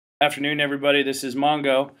Afternoon, everybody. This is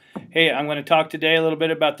Mongo. Hey, I'm going to talk today a little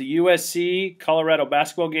bit about the USC Colorado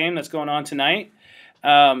basketball game that's going on tonight.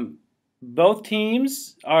 Both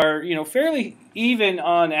teams are, fairly even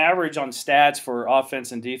on average on stats for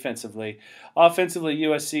offense and defensively. Offensively,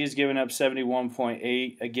 USC is giving up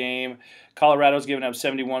 71.8 a game. Colorado's giving up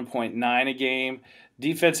 71.9 a game.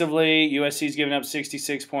 Defensively, USC's giving up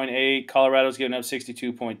 66.8. Colorado's giving up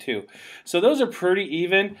 62.2. So those are pretty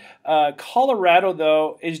even. Colorado,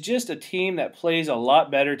 though, is just a team that plays a lot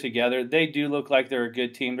better together. They do look like they're a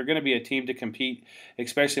good team. They're going to be a team to compete,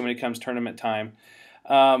 especially when it comes tournament time.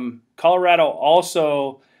 Colorado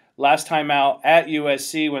also, last time out at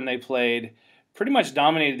USC when they played, pretty much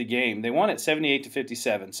dominated the game. They won it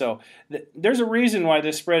 78-57. So there's a reason why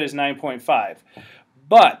this spread is 9.5.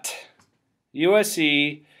 But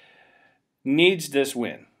USC needs this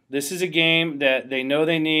win. This is a game that they know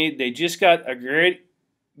they need. They just got a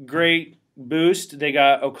great boost. They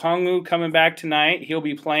got Okongwu coming back tonight. He'll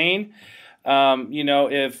be playing.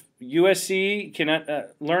 If USC can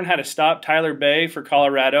learn how to stop Tyler Bay for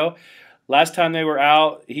Colorado. Last time they were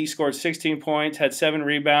out, he scored 16 points, had 7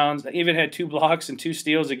 rebounds, even had 2 blocks and 2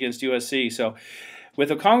 steals against USC. So with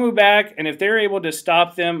Okongwu back, and if they're able to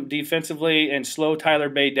stop them defensively and slow Tyler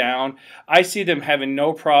Bay down, I see them having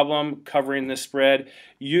no problem covering this spread.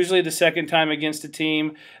 Usually the second time against a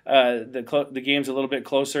team, the game's a little bit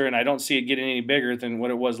closer, and I don't see it getting any bigger than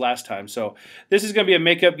what it was last time. So this is going to be a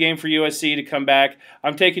makeup game for USC to come back.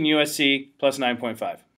 I'm taking USC plus 9.5.